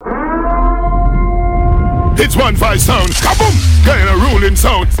It's One Vice sound. Kaboom! Kind of ruling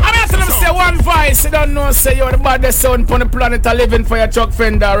sound. I'm asking them say One Vice. You don't know, say you're the baddest sound on the planet. I living for your Chuck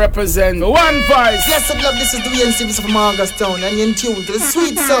Fender represent One Vice. Yes, I love this is the WNC from Margastown, and you're in tune to the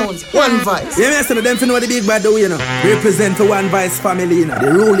sweet sounds. One Vice. Yeah, me say them for know the big bad do, you know. Represent for One Vice family, you know.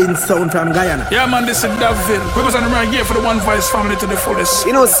 The ruling sound from Guyana. Yeah, man, this is David. We was on the right here for the One Vice family to the fullest.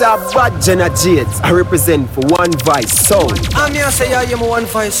 You know, sir, bad Jenna Jades. I represent for One Vice sound. I'm here say I am One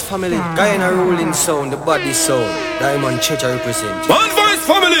Vice family. Guyana ruling sound, the body sound. Diamond Church I represent. One Vice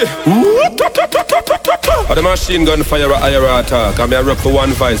family. The machine gun fire IRA attack. I'm here for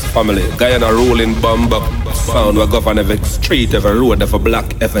One Vice family. Guyana ruling bomb up sound. We govern every street, every road, every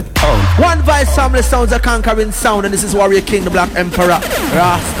block, every town. One Vice family sounds a conquering sound, and this is Warrior King, the Black Emperor,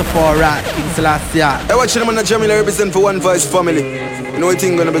 Rastafari, King Selassie. Hey, watch them on the Jamila represent for One Vice family. You know what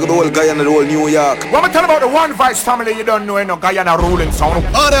thing gonna be the whole Guyana, the whole New York. When we tell about the One Vice family, you don't know no Guyana ruling sound.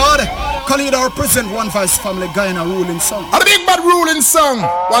 Order. Khalida represent One Vice family, Guyana ruling song. And the big bad ruling song.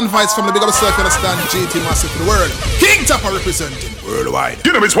 One Vice family, big up yourself, you understand? GT massive for the world. King Topper representing worldwide.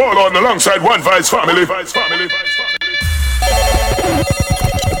 You know it's Wall on alongside One Vice family.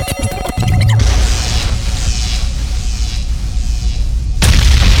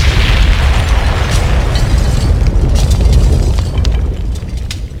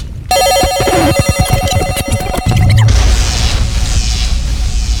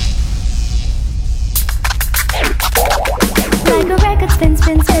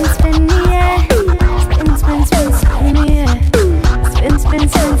 Spin, yeah. Spin, yeah.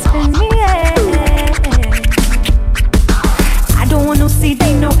 Spin, yeah. I don't want no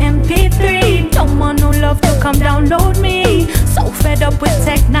CD, no MP3. Don't want no love to come download me. So fed up with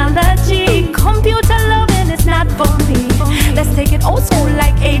technology. Computer loving is not for me. Let's take it old school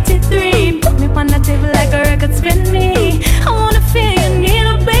like 83. Put me on the table like a record, spin me. I wanna feel you need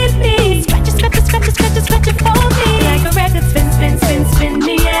a baby. Scratch it for me. Like a record, spin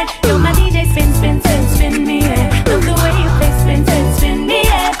me, yeah. You're my DJ, spin me, yeah. Love the way you play, spin me,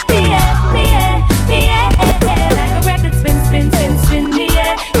 yeah. Like a record, spin me,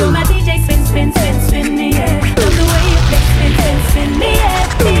 yeah. You're my DJ, spin me, yeah. Love the way you play, spin me, yeah.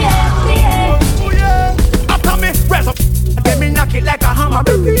 After me, press up, then me knock it like a hammer.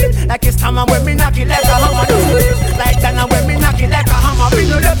 Like it's time when me knock it like a hammer. Like that when me knock it like a hammer. We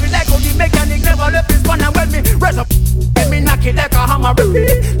no love it like how the mechanic never left his fun. And when me press up, then me knock it like a hammer.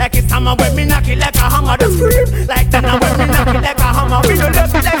 Like it's time when me knock it like a hammer. Like that when me knock it like a hammer. We no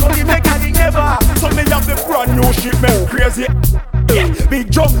love it like how the mechanic never. So me love the brand new shit, man, crazy. Yeah, big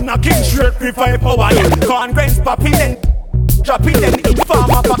drum knocking straight with fire power. Corn grains popping and dropping them in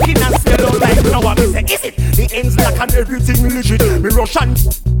farmer packing and sell out like now. I say, is it? The ends like and everything legit. Me rush and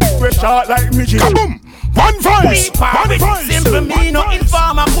fresh out like midget. Kaboom! One Vice! One Vice! Simple me, no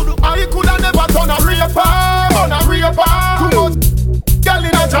informer. I coulda never done a raper. Too much girl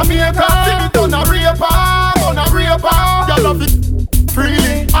in a Jamaica. Feel it on a raper. Y'all love it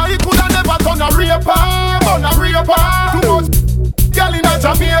freely. I coulda never done a raper. Too much girl in a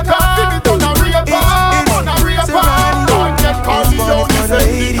Jamaica. Feel it on a raper. Can't get caught down, you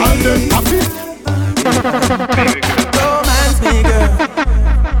say it and then happy. Romance me, girl.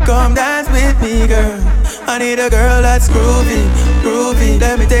 Come dance with me, girl. I need a girl that's groovy.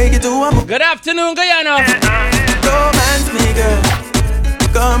 Let me take you to a Good afternoon, Guyana. Romance me, girl.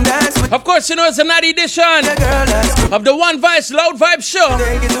 Come dance with Of course, you know it's another edition a girl that's of the One Vice Loud Vibe Show.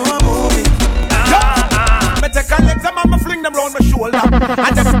 take you to a movie. Me take a legs and I'ma fling them round my shoulder.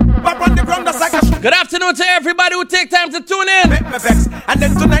 And just pop on the ground just like a Good afternoon to everybody who take time to tune in. And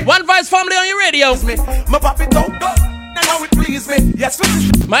then tonight, One Vice family on your radio. Me pop it out. Now it please me. Yes,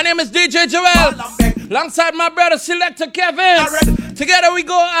 my name is DJ Joel. Alongside my brother Selector Kevin. Together we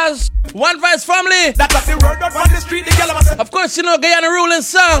go as One Vice family. That's what the word out on the street. Of course, you know Guyana ruling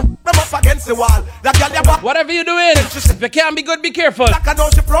song. I'm up against the wall. Whatever you're doing, if you can't be good, be careful.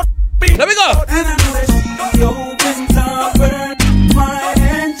 There we go. And I know that she opens up her mind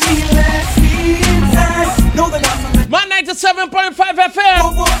and she lets me inside. Know that I'm a Man 97.5 FM. and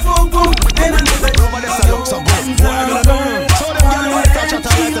I know that nobody else opens up her mind. So them gyal want to touch her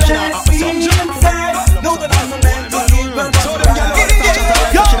like she not up some. Know that I'm a man to give her. So them gyal want to touch her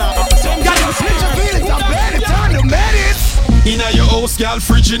like she not up some. Got to switch your feelings, I'm bad at time to manage. Inna your house, girl,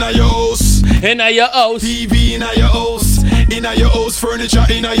 fridge inna your house. Inna your house. TV inna your house. Inna your house, furniture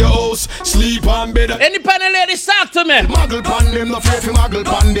inna your house. Sleep on bed. Independent ladies, talk to me. Muggle pan them, no afraid to muggle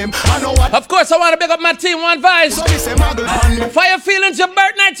pan them. I know what. Of course, I want to pick up my team, One Vice. So me say muggle pan them. Fire feelings, your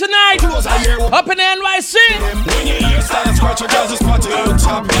birthday tonight. Close I hear. Up in the NYC. When you hear style scratch, your girls just party on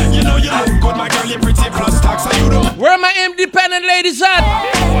top. You know you look good, my girl, you pretty plus tax. So you don't. Where are my independent ladies at?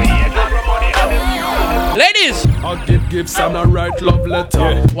 Ladies, I give some a right love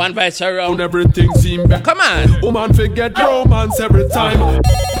letter. One vice around. Everything seem better. Come on. Woman forget romance every time.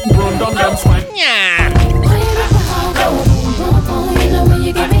 Run down them spine. Yeah. You know when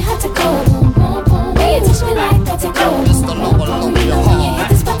you get me hot to go. When you touch me like that to go. Just the love along with your heart.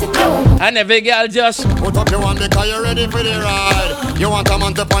 And every girl just put up your one because you're ready for the ride. You want a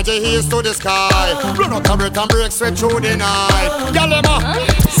man to point your heels to the sky. Run out of breath and break straight through the night.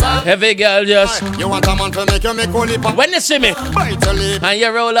 every girl just you want a man to make you make only pop. When you see me bite your lip and you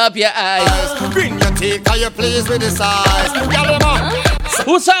roll up your eyes. Bring your teeth and you pleased with the size.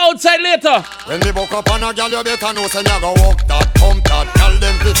 Who's outside later? When they woke up on a girl you better know. Say you go walk that, pump that. Tell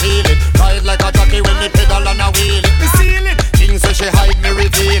them to feel it. Ride like a jockey when me pedal and a wheel it. Me seal it. Things say she hide me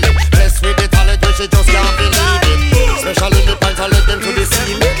reveal it. Blessed with the talent when she just can't believe it. Especially the pants I let them to the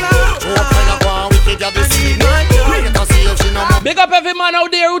ceiling. Two kind of one wicked you be seen. Big up every man out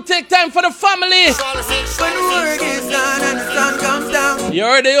there who take time for the family. When the work is done and the sun comes down,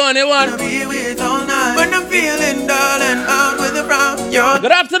 you're the only one. When I'm feeling dull and out with a frown.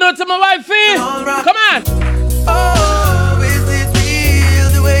 Good afternoon to my wifey. Come on. Oh, is this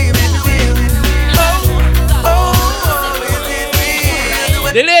real the way you make me feel it? Oh, is this real the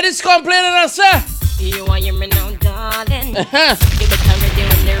way? The ladies complaining and say, you want your man now, darling. You better ready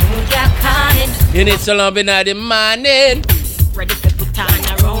when the room get calling. You need to love in the morning. Ready to put on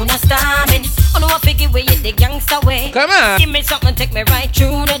a round of storming. I know I figure where you the gangster way. Come on. Give me something, take me right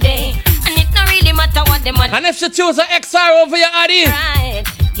through the day. And it don't really matter what the man. And if you choose an XR over your Addy, right.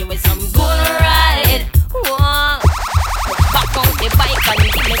 Give me some good ride. Whoa. Back on the bike and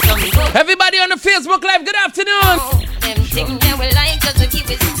give me some good. Everybody on the Facebook Live, good afternoon. Oh, them things that we like just to give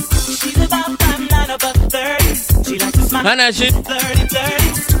it. She's about 5'9" above 30. She likes to smile. And she flirty.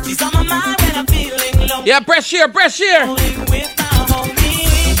 She's on my mind when I'm feeling low. Yeah, press here, press here.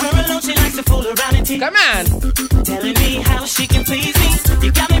 She likes to fool around and tease. Come on. Telling me how she can please me.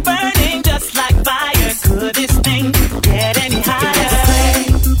 You got me burning just like fire. Could this thing get any higher?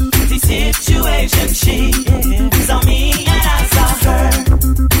 The situation she saw me and I saw her.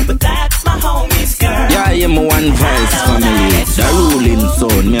 But that's my homie's girl. Yeah, I'm a one voice family. The ruling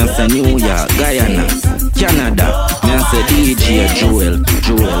zone. Me I say New York, Guyana, Canada. Me I say DJ Joel.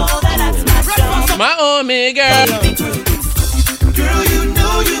 My homie girl. Girl, you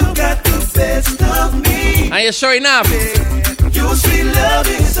know you got the best of me. Are you sure enough? Your sweet love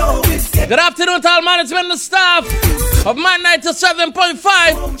is always good. Good afternoon to all management and staff of Man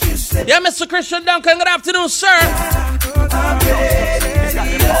 97.5. Yeah, Mr. Christian Duncan, good afternoon, sir.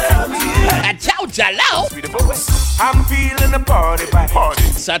 I'm feeling the party.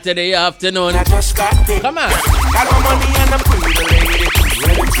 Saturday afternoon. Come on. Got my money and I'm pretty lady.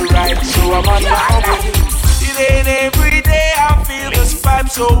 Ready to ride, so I'm on my way. It ain't every day I feel this vibe,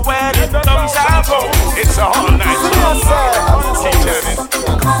 so when it comes I go. It's a whole night.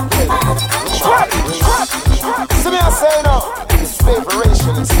 See me I say now, it's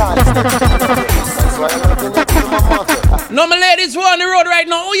favoration, it's time. That's why I'm looking at my mother. No, my ladies who on the road right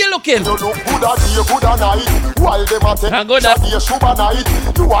now, who you looking? You look good at day, good at night. While them a take good at day, sugar night.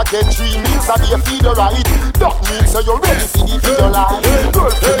 You a get 3 meals a day, feed the right. That means so you're ready for the feed the life.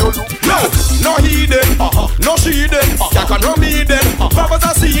 Girlfriend, you look no he them, no she them. You can run me them, brothers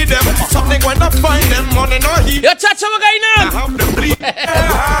I see them. Something when I find them, money no he. Yo, chacha, what going on? I have them bleed.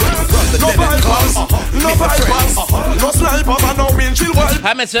 No bypass, no bypass, no snipers and no windshield wall.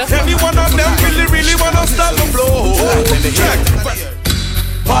 Hi, mister. Any one of them really wanna start the flow. Check.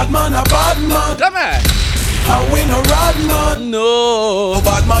 Bad man a bad man. Come on. I win a rad man. No.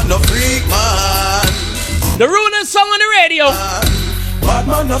 Bad man no freak man. The ruling song on the radio. Bad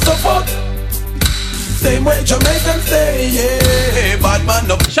man no support. Same way Jamaicans say, yeah. Bad man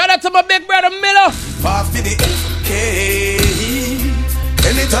no. Shout out to my big brother Miller. Pass me the AK.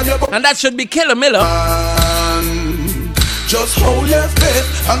 Anytime you and that should be Killer Miller. Just hold your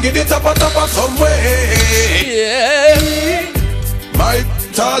faith and give it up some way. Yeah. My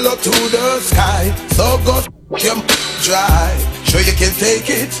tall up to the sky, so good him dry. Sure you can take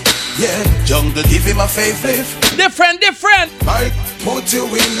it. Yeah, jungle give him a facelift. Different. Mike put you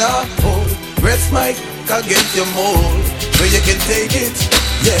in a hole. Rest Mike against your mold. Sure you can take it.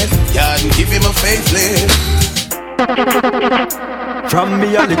 Yeah, and give him a facelift. From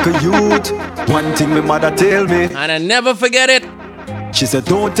me a little youth, one thing my mother tell me, and I never forget it. She said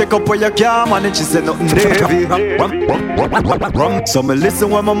don't take up where you can, man, and she said nothing heavy. So me listen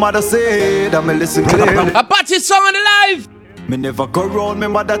what my mother said, and me listen clearly. Apache song on the live. Me never go round me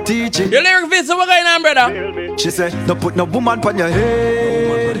mother teaching. Your lyric visit, what going on, brother? She said no put no woman pon your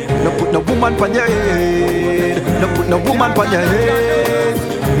head, no put no woman pon your head, no put no woman pon your head.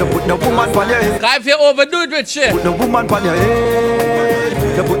 No put the woman on your head. If you overdo it with shit. Put the woman on your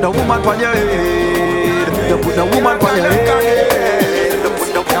head. You put the woman on your head. You put the woman on your head. You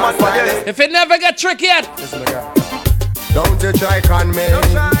put the woman on your head. If it never get tricky yet. Don't you try con me.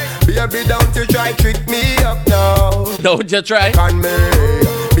 Baby, don't you try trick me up now. Don't you try con me.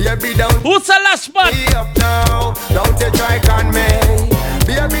 Baby, don't. Who's the last spot? Me up now. Don't you try con me.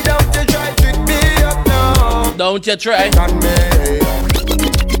 Baby, don't you try trick me up now. Don't you try con me.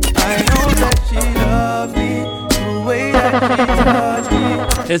 I know that she loves me the way that she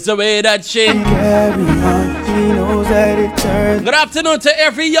touches me. It's the way that she carry on. She knows that it turns. Good afternoon to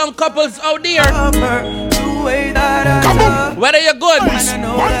every young couples out there. The way that I love. Whether you're good.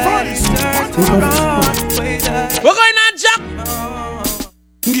 We're going on, Jack.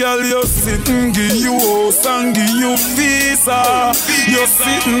 Girl, you're sitting, give you house and give you visa. You're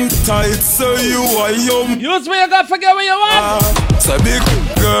sitting tight, so you are young. Use me, you gotta forget what you want. So big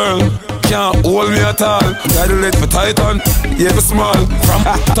girl, can't hold me at all. Gotta let me tight on, yeah, me small. From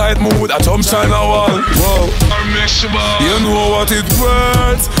tight mood, I jump shine a wall. Whoa, you know what it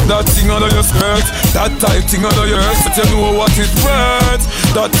worth. That thing under your skirt, that tight thing under your skirt. You know what it worth.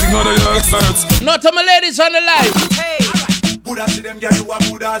 That thing under your skirt. Not to my ladies on the line. Hey. Buddha see them, girl, you a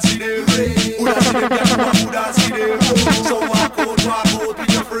Buddha see them. Buddha see them, girl, you a Buddha see them. So walk out with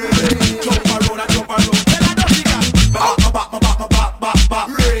your friend. Jump around and jump around. Tell her nothing, girl. Back.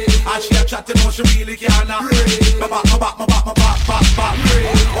 And she a chatting, but she really can't. Back.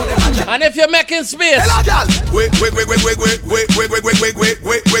 And if you're making space, hello, girl. Wait. They're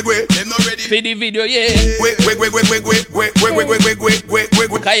not ready for the video, yeah. Wait.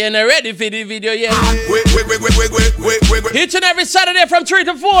 Cause you're not ready for the video, yeah. Each and every Saturday from 3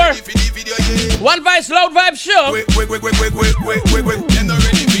 to 4. One Vice, Loud Vibe show. Wait. They're not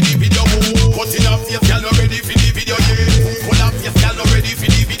ready for the video. Cut it off, yes, girl, not ready for the video, yeah. Pull up, yes, girl, not ready for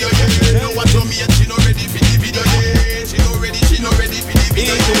the video, yeah. No one told me yet, she not ready for the video, yeah. She not ready for the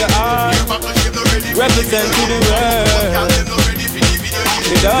video, yeah. Represent to the world.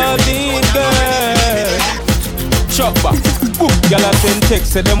 It all these girls. Chuck back. Y'all have 10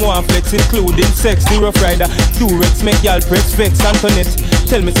 texts, say them want flex, including sex. The Rough Rider, Durex, make y'all press vex. Antoinette,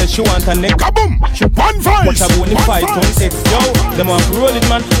 tell me say she want a neck. Kaboom! One voice! What a bonny fight on X, yo. Them want to roll it,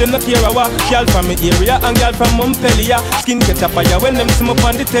 man. Them not care what. Y'all from the area and y'all from Montpellier. Skin get up fire when them see me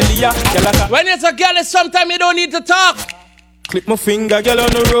on the telly, yeah. When it's a girl, sometimes you don't need to talk. Clip my finger, girl,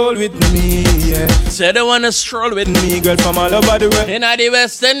 on the roll with me, yeah. Say they wanna stroll with me, girl, from all over the world. In the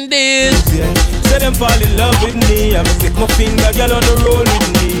West Indies, yeah. Say them fall in love with me, I'm click my finger, girl, on the roll with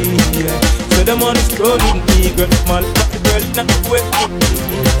me, yeah. Say them wanna stroll with me, girl, from all over the world, not the West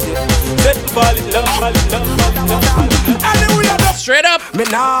Indies, yeah. Say them fall in love. Straight up. Me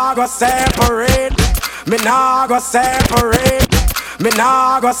nah go separate. Me nah go separate.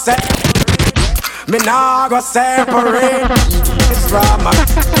 It's from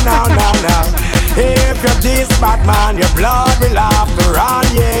now. If you're this bad man, your blood will have to run,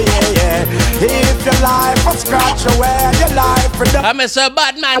 yeah. If your life will scratch away, your life will I'm a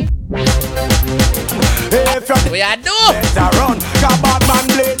bad man. If you're we are do better run, cause bad man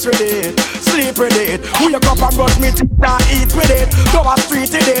bleach with it, sleep with it. Wake up and brush me teeth and eat with it. Go a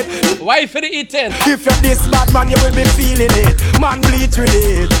street with it. Why for the eating? If you're this bad man, you will be feeling it. Man bleach with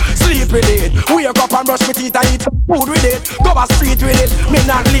it, sleep with it. Wake up and brush me teeth and eat food with it. Go a street with it, me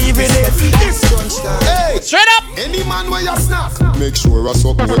not leaving it. This hey, straight up. Any man where you snap, make sure I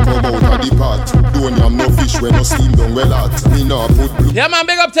suck where come out of the pot. Don't have no fish when no steam down well hot. Me nah put blue. Yeah man,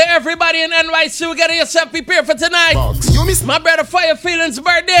 big up to everybody in NYC. Getting yourself prepared for tonight. You miss my brother Fire Feelings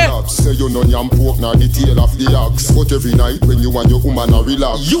birthday. Say you no yam pork nor the tail of the ox. But every night when you and your woman are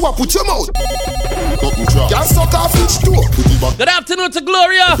relax, you a put your mouth. Nothing trap. Can't suck off each door. Good afternoon to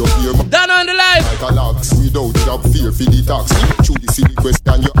Gloria. Down on the live. Like a lax, without job fear for the tax. Through the silly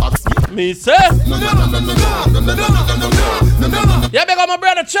question you ask me. Me sir. No. Yeah, big up my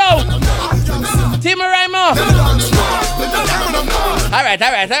brother Chow. Team Raimo. Alright. I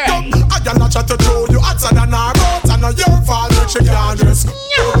can not chat to throw you hotter than our roads. And not your fault that she can't dress. I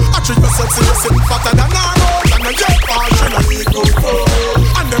treat you sexy, you sit fatter than our roads. And not your fault she not need no clothes.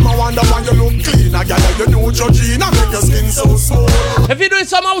 And them I wonder why you look clean. I got you know Georgina make your skin so smooth. If you're doing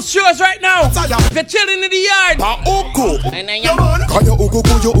some house shows right now, if you're chilling in the yard, can you uku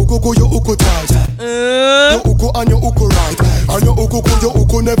tight? Your uku and your uku right. And your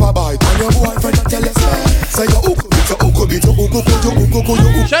uku never bite. And your boyfriend tell us say your uku.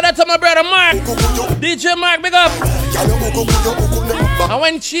 Shout out to my brother Mark. DJ Mark, big up. And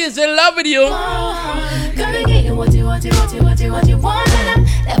when she's in love with you, gonna get you what you want, and I'm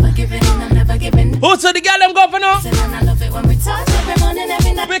never giving in, I'm never giving. Who's the girl I'm going for now? And I love it when we touch every morning,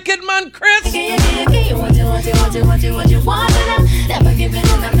 every night. Wicked man, Chris. What you want, and I'm never giving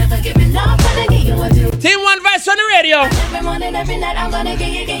in, I'm never giving up. Gonna get you what you. Team One Vice on the radio. Every morning, every night, I'm gonna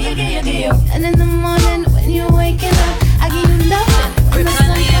get you. And in the morning, when you're waking up, I give you love. When the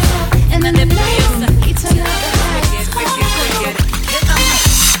sun comes up, and then the night, you turn out the lights.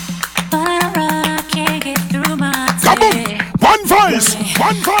 But I can't get through my day. One voice.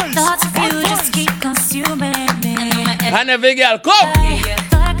 Thoughts of you just keep consuming me. And every girl, come.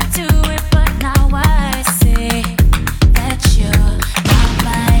 I could do it, but now I see that you're not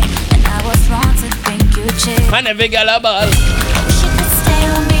mine, and I was wrong to think you changed. And every girl a ball. Wish you could stay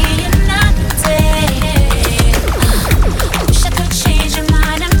with me another day. Wish I could change your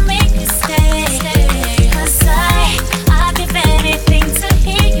mind and make you stay. 'Cause I'd give anything to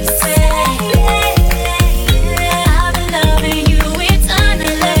hear you say I've been loving you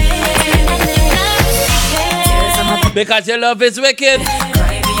eternally. Because your love is wicked.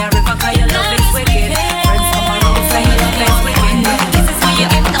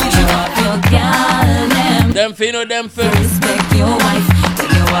 Them feel, them feel. Respect your wife.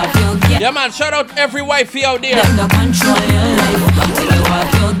 Yeah, man, shout out every wifey out there. Them don't control your life. Till you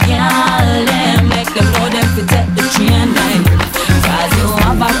have your girl, them make them know them to take the train line. 'Cause you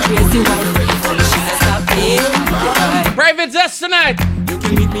have a crazy wife. Foolishness stop being right. Private Zest tonight. You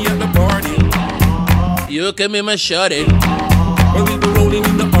can meet me at the party. You can be my shorty. We'll be rolling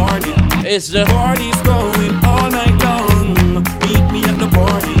in the party. It's the party's going all night long. Meet me at the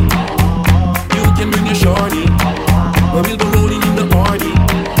party. You can bring your shorty. We'll be rolling in the party.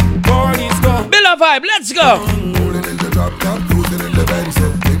 Party's going. Bill of Vibe, let's go. Rolling in the drop top, cruising in the Benz.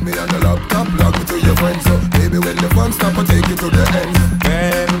 Take me on the laptop, log me to your friends. Baby, when the fun stop, I take you to the end.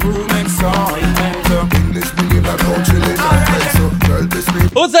 Bedroom excitement. English believe that no chilling and friends. Girl, this me.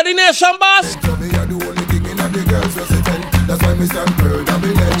 Who's the nation boss? Tell me you're the only thing in the girls' resident. That's why me stand proud of me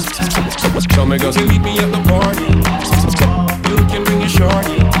legs. Show me girls, you meet me at the party. You can bring your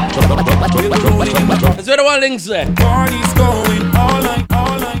shorty. That's where the one links there. Party's going all night,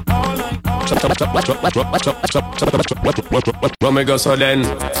 all night, all night. When we go so then,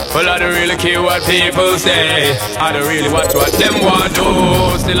 well I don't really care what people say. I don't really watch what them want to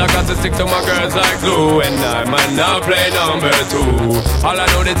do. Still I got to stick to my girls like glue. And I might not play number 2. All I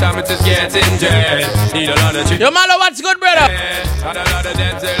know the time it is getting jet. Need a lot of chicken. Yo Malo, what's good, brother? And a lot of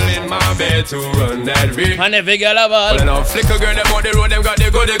dental in my bed to run that real. And every girl a ball. Well now flicker girl them on the road, them got the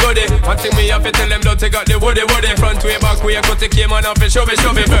goody. One thing me have to tell them don't take out the woody. Front way, back way, cut the came on off and show me.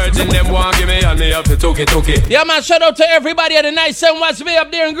 Virgin them want give me and me have to took it. Yeah man, shout out to everybody at the nice and watch me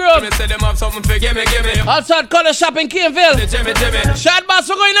up there in Grove. Me say them have something for give me. Also at Color Shop in Caneville. Jimmy. Shot boss,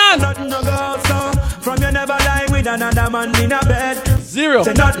 what's going on? Nothing no go so. From you never lie with another man in a bed. Zero.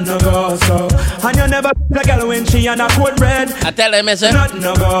 Say nothing no go so. And you never the girl when she and a cold bread. I tell them, I say nothing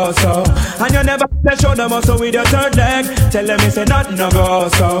no go so. And you never show them muscle with your third leg. Tell them, say nothing no go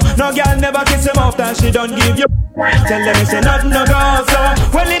so. No girl never kiss him off that she don't give you. Tell them, say nothing no go so.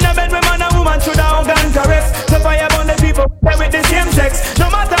 Well in a bed with man and woman should have gun caress. So fire on the people with the same sex. No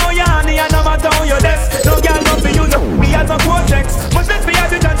matter how you honey and no matter how you desk. No girl not be you no we as a cortex. But let's be at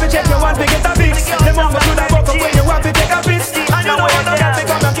the chance to check you want to get a fix. The mama should have woke up when you want to take a piss. And you know you don't get to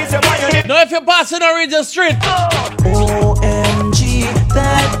come and kiss your boy. No, if you're passing on Regent Street. OMG,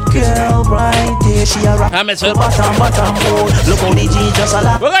 that girl right there, she a rock. Bottom hole. Look how the G just a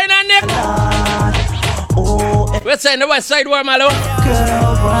lot. We're going on, Nick. We're saying the west side war, Malo.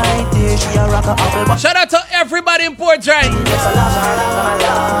 Girl right there, she a rock. Shout out to everybody in Port Giant.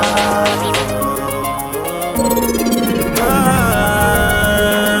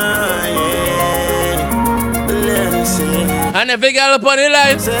 And the big girl up on the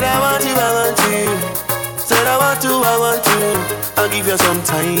line. Said I want you. Said I want you. I'll give you some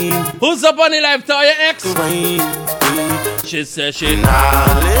time. Who's up on the live to your ex? She said she nah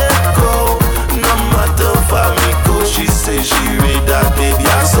let go. No matter for me go. She said she read that baby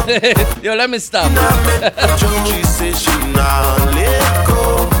I saw. Yo, let me stop. She said she nah let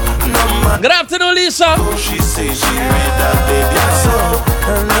go. Good afternoon, Lisa. She said she read that baby I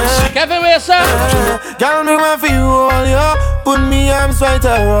saw. Kevin, where's sir? Girl, me want for you all, yo. Put me arms right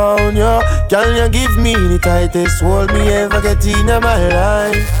around you. Girl, you give me the tightest hold me ever get in my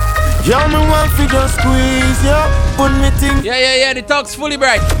life. Girl, me want for just squeeze you. Put me thing. Yeah, the talk's fully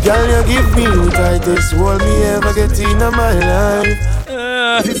bright. Girl, you give me the tightest hold me ever get in my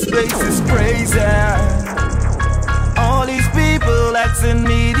life. This place is crazy. All these people asking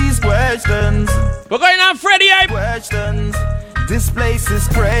me these questions. We're going on Freddy Hype. Questions. This place is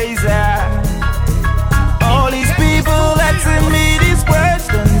crazy. All these people asking me these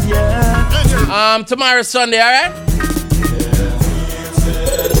questions, yeah. Tomorrow's Sunday, alright?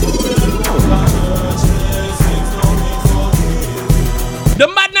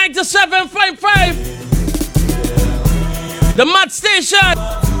 107.5. The Mad Station.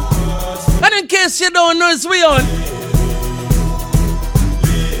 And in case you don't know, it's we on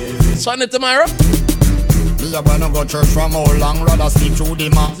Sunday tomorrow. Me a wanna go church from how long, rather sleep through the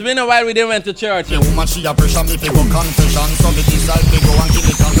man. It's been a while we didn't went to church. The woman she a pressure me fi go confession, so me decide to go and kill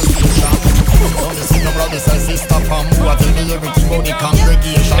it on the station. So me see no brother say sister Pam, who a tell me everything about the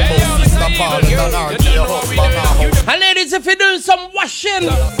congregation, about sister Paul and her dear husband now. And ladies, if you're doing some washing,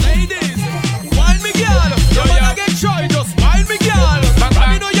 ladies, wine me girl. You wanna get shy, just wine me girl. Let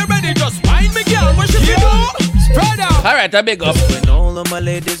me know you're ready, just wine me girl. What should you do? Spread out. All right, I big up. When all of my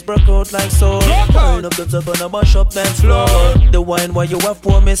ladies broke out like so, burn up the top and I mash up dance floor. The wine while you have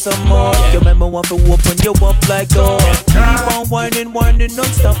pour me some more. You remember want to open you up like door. Keep on whining, whining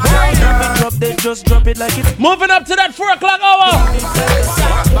non-stop. If it drop, they just drop it like it. Moving up to that 4 o'clock hour.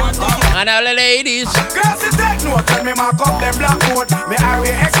 And all the ladies. Girls is that note, tell me mark up them black coat. Me Harry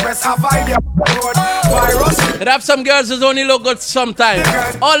Express a vibe your road. Virus. It have some girls that only look good sometimes.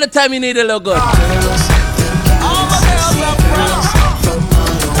 All the time you need to look good.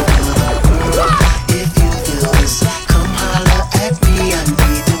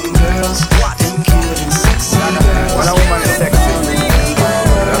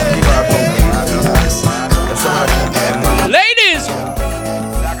 Ladies!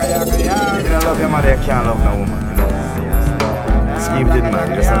 If you don't love your mother, you can't love no woman. Just give it,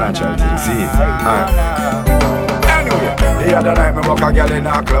 man. Just a natural thing. See it. Alright. Anyway, the other night me walk a girl in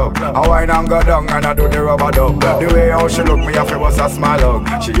a club. I wine and go down and I do the rubber dub. The way how she look, me have to bust a small hug.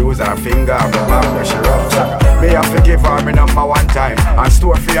 She use her finger, me back where she rub. Me have to give her me number one time and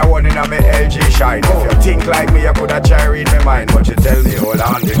store for your one in a me LG shine. If you think like me, you coulda try read me mind, but you tell me hold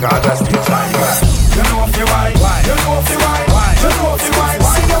on because I still time. You know if you wine, you know if you wine, you know if you wine.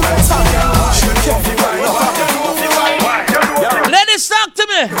 See you when time, you know if you wine, you know if you wine. Ladies, talk to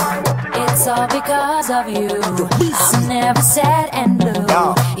me. It's all because of you. I'm never sad and blue.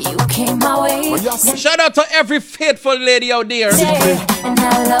 You came my way. Shout out to every faithful lady out there. And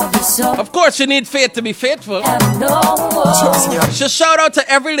I love you so. Of course, you need faith to be faithful. So shout out to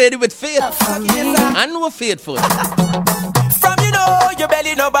every lady with faith and who are faithful. From you know your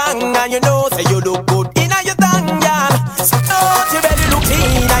belly no bang and you know say you look good in your tongue, girl. So your belly look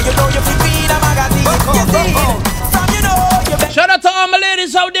clean and you know you fit in a magazine. From you know your belly. Shout out to all my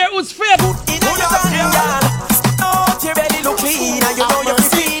ladies out there who's faithful.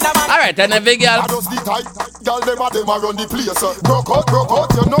 Alright, and every girl. I just the tight. Girl, them a run the place. Broke out,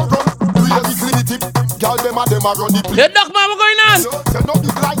 you know run. Really clean it. Girl, them a run the place. The duck man, what's going on? You know you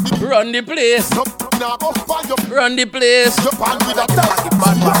like the run the place. Run the place.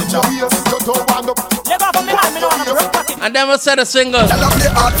 And then we'll set a single. Tell her play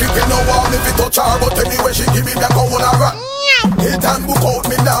hard, people no want if it touch her, but anyway she give me a go on a run. Hit and book out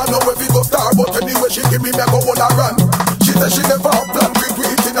me now, know if it go star, but anyway she give me a go on a run. She said she never planned to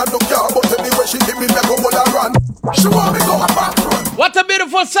greet in a look car, but anyway she give me a go on a run. She want me go a back run. What a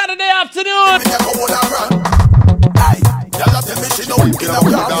beautiful Saturday afternoon. Give me a go on a run. Aye, y'all tell me she know in a car,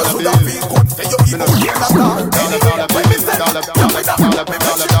 you should have feel good. Say you even in a star. When me say,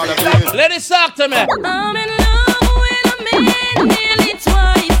 ladies, talk to me. I'm in love with a man nearly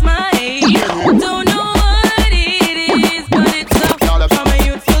twice my age. Don't know what it is, but it's up from a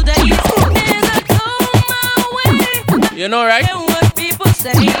youthful days. As I go my way, you know, right? What people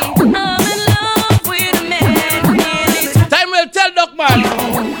say. I'm in love with a man nearly. Time will tell, Duck Man.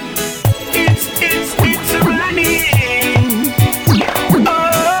 It's running.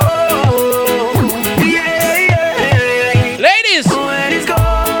 Ladies! When it's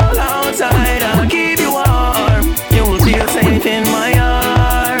cold outside, I'll keep you warm. You will feel safe in my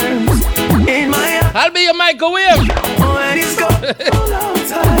arms. In my arms. I'll be your microwave. When it's cold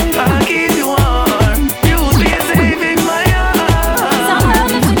outside, I'll keep you warm. You will feel safe in my arms.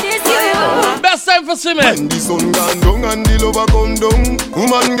 Best time for swimming. When the sun gone down and the lover come down,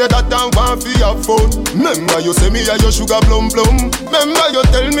 woman get that down for your phone. Remember you say me a your sugar plum plum. Remember you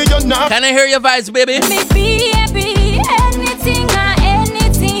tell me you're not. Can I hear your voice, baby? Me be happy, anything or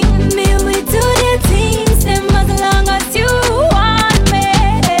anything. Me we do the things them as long as you want me.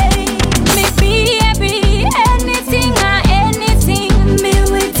 Me be happy, anything or anything. Me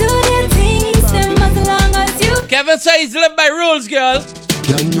we do the things them as long as you. Kevin says live by rules, girl.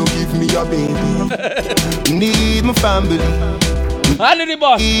 Can you give me a baby? Need my family. Under the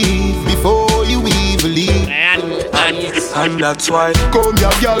boss. Before you even leave. And that's why. Come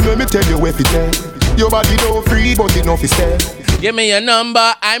here, girl, let me tell you where it is. Your body no free, but it no fi stay. Give me your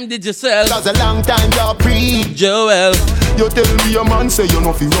number, I'm Digicel. That's a long time you're pre. Joel. You tell me your man say you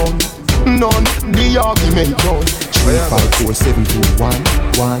no fi run. none. The argument done. 3, 5, 4, 7, 2, 1,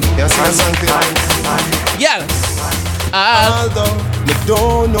 1. Yes, yeah. Although you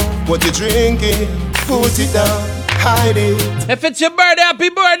don't know what you're drinking, put it down, hide it. If it's your birthday, happy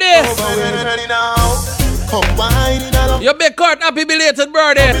birthday. Your big court, happy belated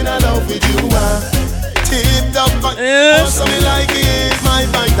birthday. Tip top, so me like it. My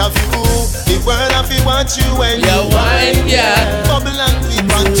point of view, the world of you want you when you wine, yeah. Bubble and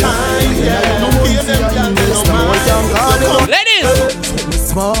flip and chime, yeah. Hear them girls, no mind. Ladies.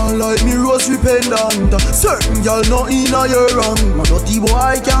 Small like me rosary pendant. Certain y'all not in a your run. My dirty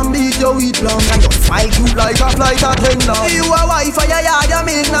boy can beat you with long. And you smile cute like a flight attendant. You a wife for your yard, you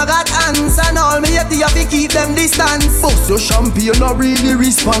make no got hands. And all me yet you have to keep them distance. Bust your champagne not really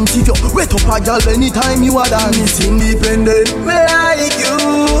responsive. You wet up a girl anytime you a dance. Independent, me like you.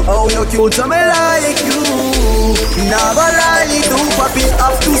 Oh you cute, so me like you. Never like you, but it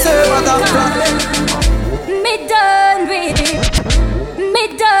have to say what I'm from. Me done with him. Me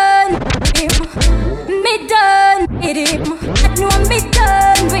done with him. Me done with him. I know me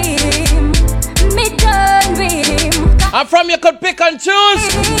done with him. Me done with him. I'm from you could pick and choose.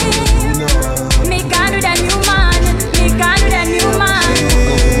 Me can't do that new man. Me can't do that new man.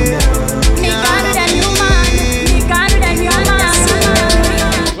 Me can't do that new man. Me can't do that new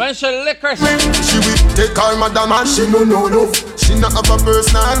man. When she liquor, she will take her madam and she no love. She not have a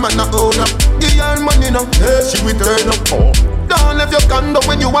personal man not own up. Give her money now, yeah, she will turn up. Don't leave your condo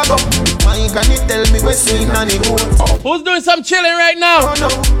when you walk up. Why can you tell me we're seeing any good? Who's doing some chilling right now? Oh, no.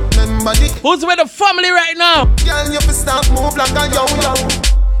 Who's with the family right now? Girl, you fi start move like a yo-yo.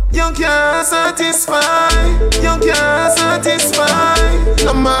 You can't satisfy. You can't satisfy.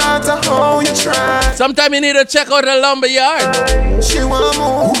 No matter how you try. Sometimes you need to check out the lumber yard. She want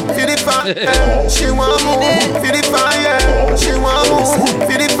move for the fire. She want move for the fire. She want move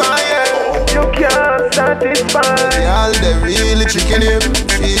for the fire. You can't satisfy. Y'all they really tricking him.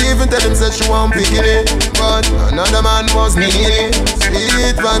 She even tell him that she want picking it, but another man was needing it.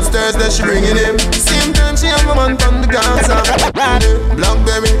 Sweet vibes Thursday she bringing him. Same time she have a man from the Gaza.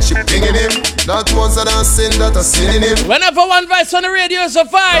 Blackberry she pinging him. That was a sin that I seen him. Whenever one voice on the radio is a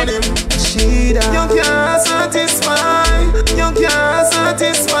fine. You can't satisfy. You can't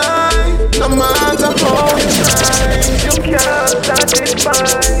satisfy. No matter how you try. You can't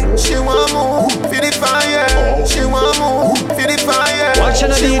satisfy. She want move for the fire. She want move for the fire.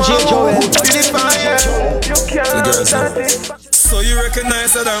 Watching a DJ Joey. For the fire. You can't satisfy. So you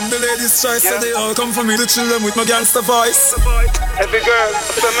recognize that I'm the lady's choice, so they all come for me to chill them with my gangster voice. Every girl,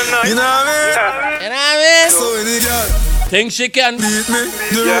 feminine. You know what I mean? You know what I mean? So any girl think she can beat me,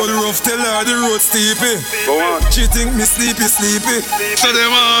 the road rough, tell her the road steepy. Go on. She think me sleepy. So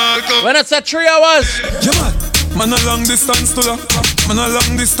them all come. When it's a 3 hours. Yeah man a long distance to la. Man a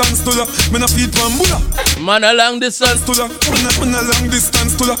long distance to la. Man a feed bambula. Man a long distance to la. Man a long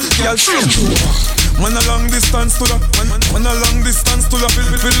distance to la. Girl man a long distance to la. Man a long distance to la.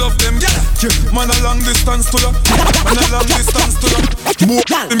 We love them. Man a long distance to la. Man a long distance to la.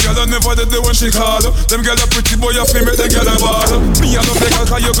 Them girl a never dead when she call. Them girl a pretty boy a feel make them girl a ball. Me a love the girl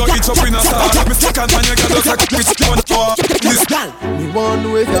 'cause you got it up in a star. Me second man you girl just like which one for. This girl. Me want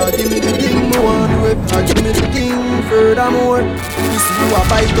with her, give me the thing. Me want with her, give me the thing. Furthermore, if you a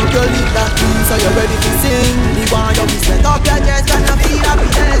bite up your lip that means so you're ready to sing. Me want you to set up your chest and you feel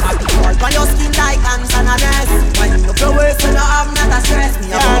happiness. On your skin like hands and a dress. When you flow waist when you have not a stress. Me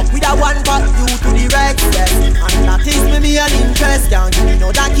a walk with a one but you to the rest. Yes. And that is me an interest. Can't give me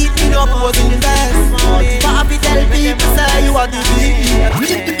no that keep me no posing the best. But happy tell people say you are the big.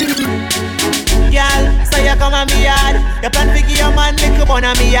 Girl, so you come on me yard. You plan to give your man make up on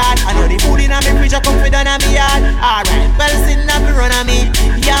me yard. I know the food in a me fridge you come fit on me yard. Alright, well sin up run on me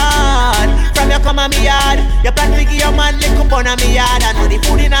yard. From you come on me yard. You plan to give your man make up on me yard. I know the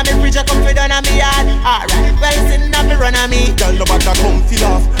food in a me fridge you come fit on me yard. Alright, well sin up run on me. Girl, no matter come feel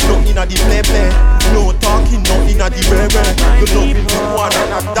off. Nothing a the play. No talking, nothing a the baby. You love me one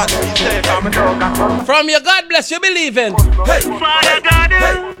and that is there. From your God bless you believing. Hey, Father God.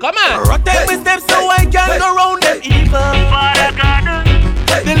 Come on. Rotate my steps so I can go round them evil. Father God.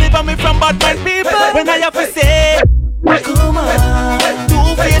 Deliver me from bad mind people. When I have to say, come on,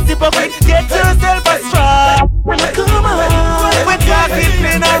 two-faced hypocrite, get yourself a strap. Come on, we're talking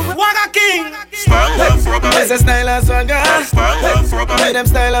in a Wagga King. This is style and swagger. With them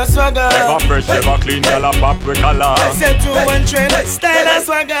style and swagger. Never fresh, never clean, y'all a pop with color. Set to one trend, style and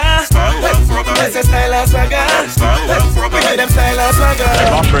swagger. This is style and swagger. With them style and swagger.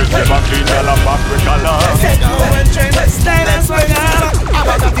 Never fresh, never clean, y'all a pop with color. Set to one trend, style and swagger.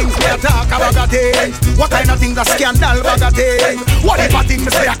 About the things we talk about the things. What kind of things a scandal about the things? What if a thing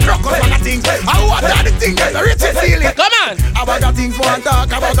me say a crocodile? things. I want all the things that rich and feeling. Come on. About the things one talk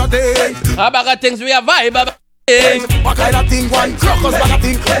about the things. About the things we have vibe about. What kind of thing? One crocus bag of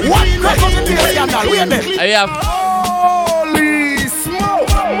thing. One crocus in the scandal. Wait there. I have. Holy smoke.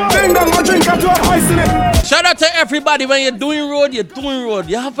 Bring down my drink and throw ice in it. Shout out to everybody when you're doing road.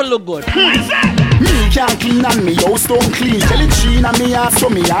 You have to look good. Me can't clean and me house don't clean. Tell it sheen and me ass so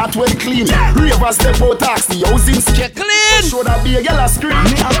me heart well clean. Ravers step out taxi housing get clean. Should I be a girl a scream?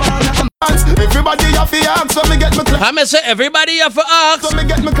 Me have everybody have to ask so me get my clocks. I may say everybody have to ask so me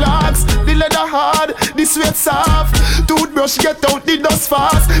get my clocks. The leather hard, the sweat soft. Toothbrush get out the dust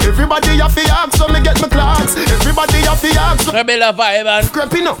fast. Everybody have to ask so me get my clocks. Everybody have to ask so me love vibe and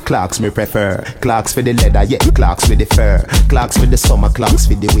scrapping up. Clocks me prefer. Clocks for the leather, yeah. Clocks for the fur. Clocks for the summer, clocks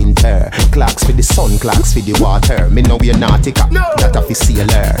for the winter. Clocks for the sun, clocks for the water. Me know you're nautica, that of a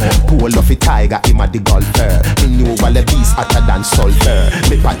sailor. Pull off a tiger, him a the golfer. Me knew all the beast hotter than sulfur.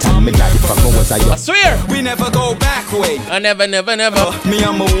 Me pattern, me life from was I swear. We never go back way. I never. Me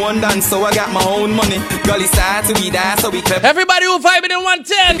I'm a one dance, so I got my own money. Gully side to we die, so we clap. Everybody who vibing in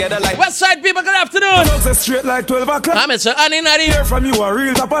 110. Like West Side people, good afternoon. Straight like 12 o'clock. I'm Mr. Annie Natty. Hear from you a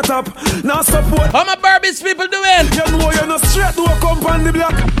real top. Now support. How my Barbies people doing? You know you're not straight to a come on the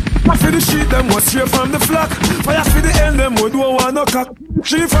block. For the sheet, them was straight from the flock. Fire for the end, them would do one no cock.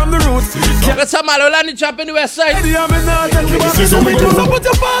 She from the roots. Let's have Malolani chop in the West Side. This is how we do. So put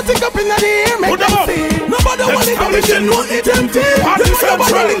your party up in the air, make them see. Nobody want it, but you know it empty.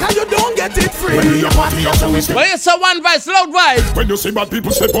 Nobody and you don't get it free. When you party up, we say. When you say one vice, loud vibe. When you see bad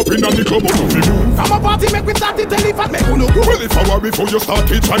people step up in the club, from a party, make we start it, tell if I make you look good. Well, if I were before you start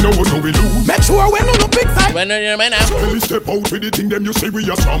it, I know we lose. Make sure when you look big side. When you're man out. When we step out with the thing, them you say we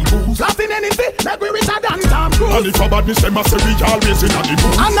are shampoos. Nothing anything, make we richer than Tom Cruise. And if a badness, them I say we always in the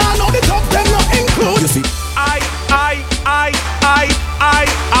mood. And I know the top, them not include. You see, I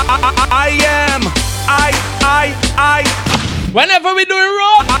am. Whenever we doing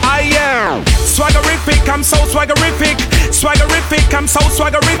raw, I am swaggerific. I'm so swaggerific. Swaggerific. I'm so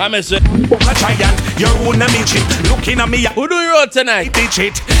swaggerific. I'm a giant. You're one midget. Looking at me. Who doing raw tonight?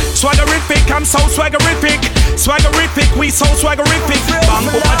 Digit. Swaggerific. I'm so swaggerific. Swaggerific. We so swaggerific.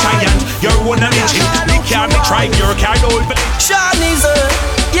 Bang a giant. You're one midget. They can't try your car over. Shawnee's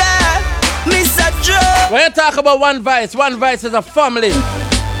yeah. Mr. Joe. When you talk about one vice is a family.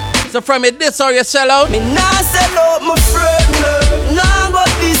 So from it this or you sell out? Me nah sell out my friend. Nah but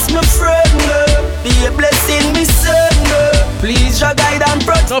this my friend. Be a blessing me son. Please your guide and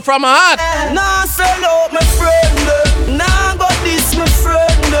protect. So from my heart. Nah sell out my friend. Nah but this my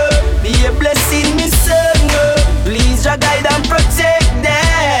friend. Be a blessing me son. Please your guide and protect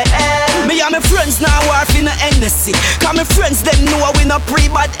them. Me and my friends now are in a NSC. Cause my friends them know we no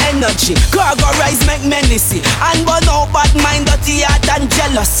pre-bad energy. Cargo rise make menace. And burn out bad mind, dirty heart and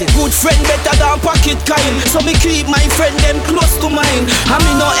jealousy. Good friend better than pocket kind. So me keep my friend them close to mine. And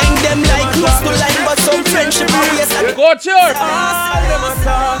me no hang them like close to line. But some friendship always go to your all them a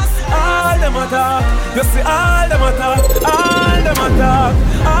talk. All them a talk. You see all them a talk. All them a talk.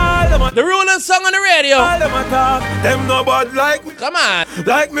 All them a talk. The ruling song on the radio. All them a talk. Them no bad like me. Come on.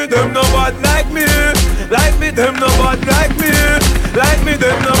 Like me, them no bad like me. Like me, them no bad like me. Like me,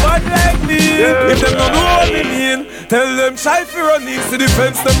 them no bad like me. If them no know what me mean, tell them try to run into the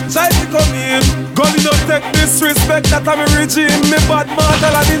fence, them try to come in. God, you don't take disrespect that I'm a regime. Me bad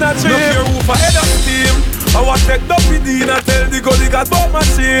mortal and in a chain. Look your roof ahead of steam. I want to take Duffy Dean and tell the God he got bought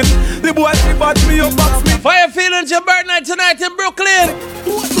machine. The boy she bought me up, box me. Fire feelings your birthday tonight in Brooklyn.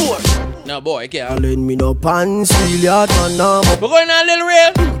 No boy, can't. Lend me no pants, real yard man now. We're going on a little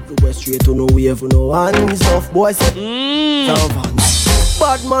real. We go straight to no wave, no hands off, boys.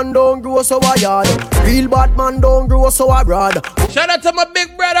 Bad man don't grow so a yard. Real bad man don't grow so a broad. Shout out to my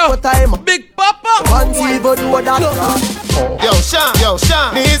big brother, what time? Big Papa. Hands even do that. Yo,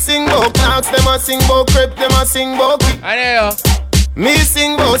 Sean. Me sing about clocks, them a sing about crepe, them a sing about kick. I know. Me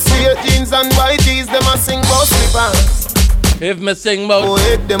sing about straight jeans and white tees, them a sing about slippers. If me sing about oh,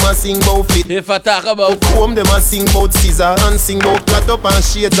 head, them a sing about fit. If I talk about comb, them a sing about scissor and sing about flat up and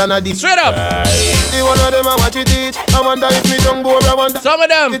shades and a dip. Straight up. The one of them a watch it teach. I wonder if me don't go around. Some of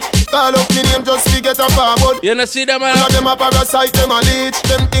them call up me name just to get a forward. You know see them all of them a parasite, them a leech.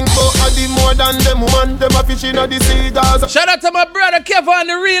 Them think about a the more than them woman. Them a fish in a the sea Gaza. Shout out to my brother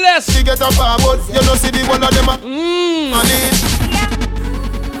Kevin, the realest. To get a forward. You know see the one of them a leech.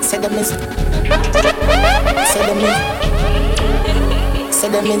 Say them is. Say them is. Say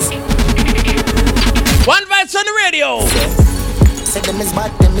them is. One Vice on the radio. Say them is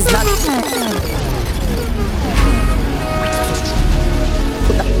bad, them is not.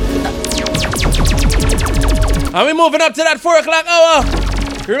 And we moving up to that 4 o'clock hour.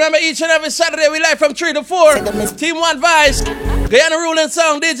 Remember, each and every Saturday we live from 3 to 4. Team One Vice, Guyana Ruling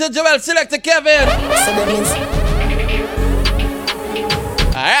Song, DJ Joel, Selector Kevin.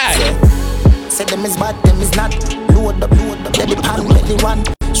 Alright. Say them is bad, them is not. Load up, belly pan, belly one.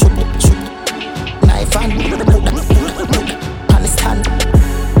 Shoot, knife and pan stand.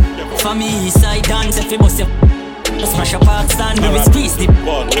 For me, side dance, if you bust your smash a park stand, we will squeeze the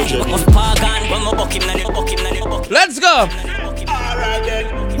of park and when we buck him, let's go. Alright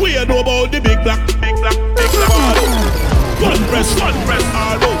then, we know about the big black. One press, all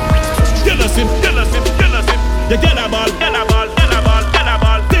out. Tell us him. You get a ball.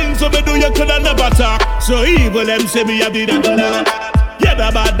 Things so me do you coulda never talk. So evil them say me a be the gunner. Yeah,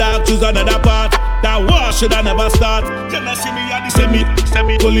 the bad dog choose another part. That war shoulda never start. Tell us see me a the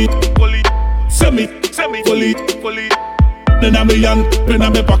semi, pull it. Semi, pull it. Then I'm a young, pen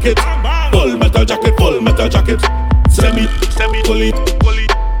in my pocket. Full metal jacket. Semi, pull it.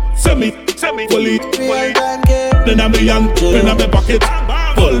 Semi, pull it. Then I'm a young, pen in my pocket.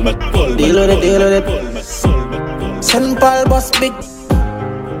 Full metal. Deal with it. St. Paul bus big.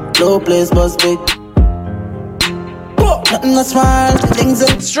 Low place bus big. Nothing no smile, things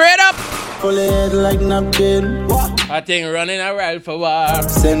up. Straight up. Pull it like napkin. I think running a ride for war.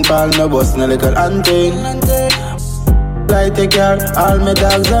 St. Paul no bus, no little anting. Fly take care, all my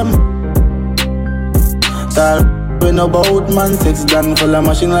dogs them. Tall, we no bout man, 6 gun full of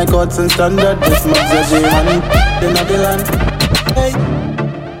machine like Hudson Standard. This mugs a J-man, then a Dylan. Hey.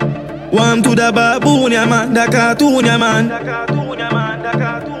 Warm to the baboon, ya man, the cartoon, ya man.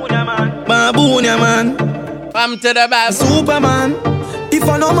 Baboon, ya man. I'm to the baboon. Superman. If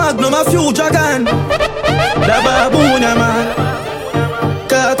I no magnum, a future gun. The baboon, ya man.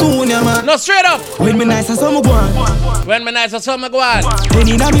 Cartoon, ya man. No, straight up. When me nice and some go on. When me nice and some go on. Then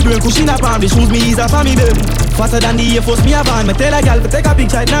in a me brain, cushion up on me shoes, me is a for me baby. Faster than the Air Force, me a van. Me tell a gal to take a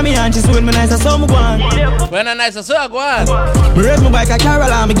picture in me hand. She say when me nice and some go on. When I nice and some go on. Me raise my bike a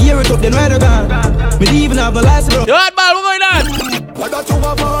Caroline, me gear it up, then ride a gun. Me even have a license, bro. Yo, hot ball, what going on? I got two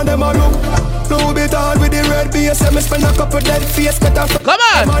of on them a look. Blue bit on with the red base. Me spend a couple dead face. Come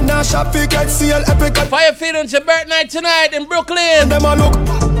on. Man a shop, we get seal epic. Fire feelings your birthday tonight in Brooklyn. Them a look.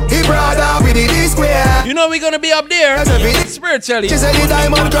 He brother with the D-square. You know we're gonna be up there spiritually. She said the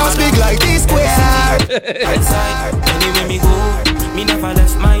diamond cross big like D-square. Outside, anywhere me go, me never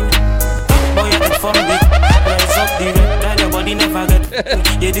left mine. Boy, I get from big. Rise up the red, that your body never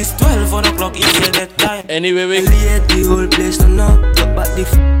get. Yeah, this 12 o'clock is that time. Anyway, we create the whole place to know. Look back the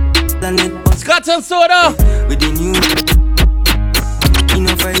planet. Scott and Soda. With the new. In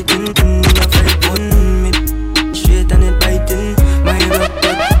a fighting, me straight and it biting. My rock.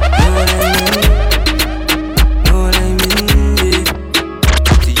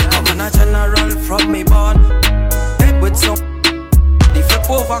 From me born, head with some. The flip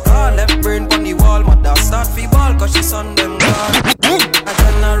over car, left brain on the wall. Mother start fi ball, cause she son them gone. A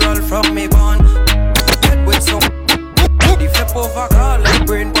general from me born, head with some. The flip over car, left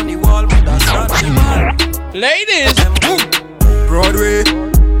brain on the wall. Mother start fi ball. Ladies, Broadway,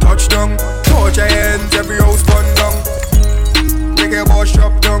 touchdown, touch your hands, every house bun down. Make a boss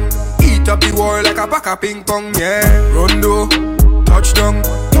shop down, eat up the wall like a pack of ping pong, yeah. Rondo, touchdown,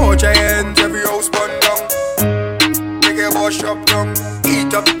 touch your hands, every house bun down. Make a boss shop down,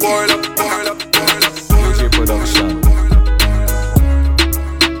 eat up the wall up. DJ Production.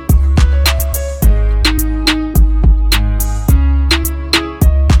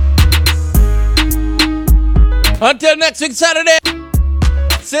 Until next week Saturday,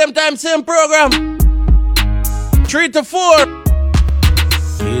 same time, same program, 3 to 4.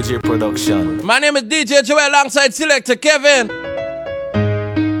 DJ Production. My name is DJ Joel alongside Selector Kevin.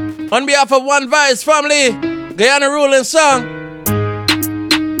 On behalf of One Vice family, Guyana Ruling Song,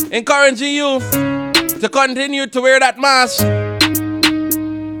 encouraging you to continue to wear that mask,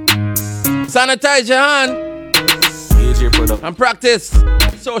 sanitize your hand, DJ Production, and practice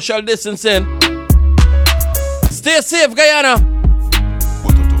social distancing. Stay safe, Guyana.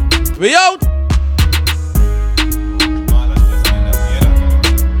 We out.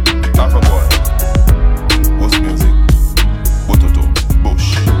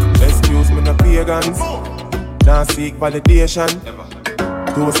 Pagans, now seek validation,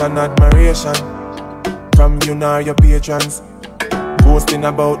 toast and admiration from you nor your patrons. Boasting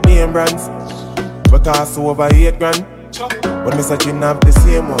about name brands, but cost over 8 grand. But me searching up the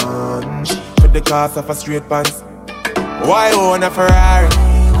same one with the cost of a straight pants. Why own a Ferrari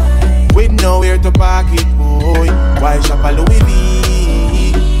with nowhere to park it, boy? Why shop a Louis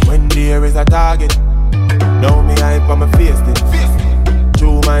V when there is a target? Now me hype on my face, then.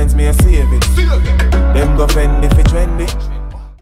 True minds me a save it. Them go fend if it trendy.